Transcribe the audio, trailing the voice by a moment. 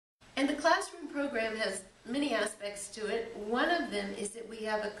the classroom program has many aspects to it. One of them is that we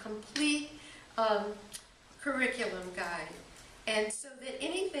have a complete curriculum guide. And so that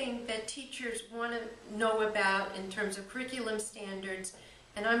anything that teachers want to know about in terms of curriculum standards,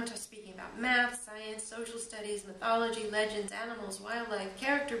 and I'm just speaking about math, science, social studies, mythology, legends, animals, wildlife,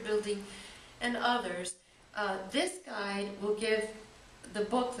 character building, and others, this guide will give the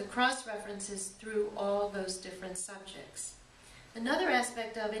book the cross-references through all those different subjects. Another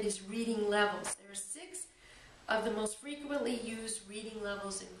aspect of it is reading levels. There are 6 of the most frequently used reading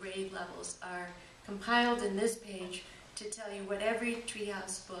levels and grade levels are compiled in this page to tell you what every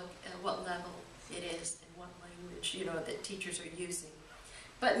Treehouse book, what level it is and what language, that teachers are using.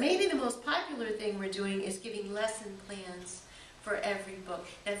 But maybe the most popular thing we're doing is giving lesson plans for every book.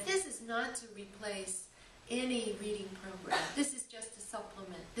 Now, this is not to replace any reading program. This is just a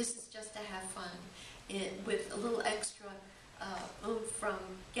supplement. This is just to have fun with a little extra oomph from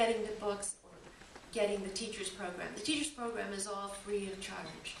getting the books or getting the teacher's program. The teacher's program is all free of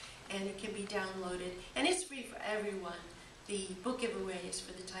charge, and it can be downloaded, and it's free for everyone. The book giveaway is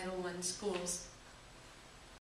for the Title I schools.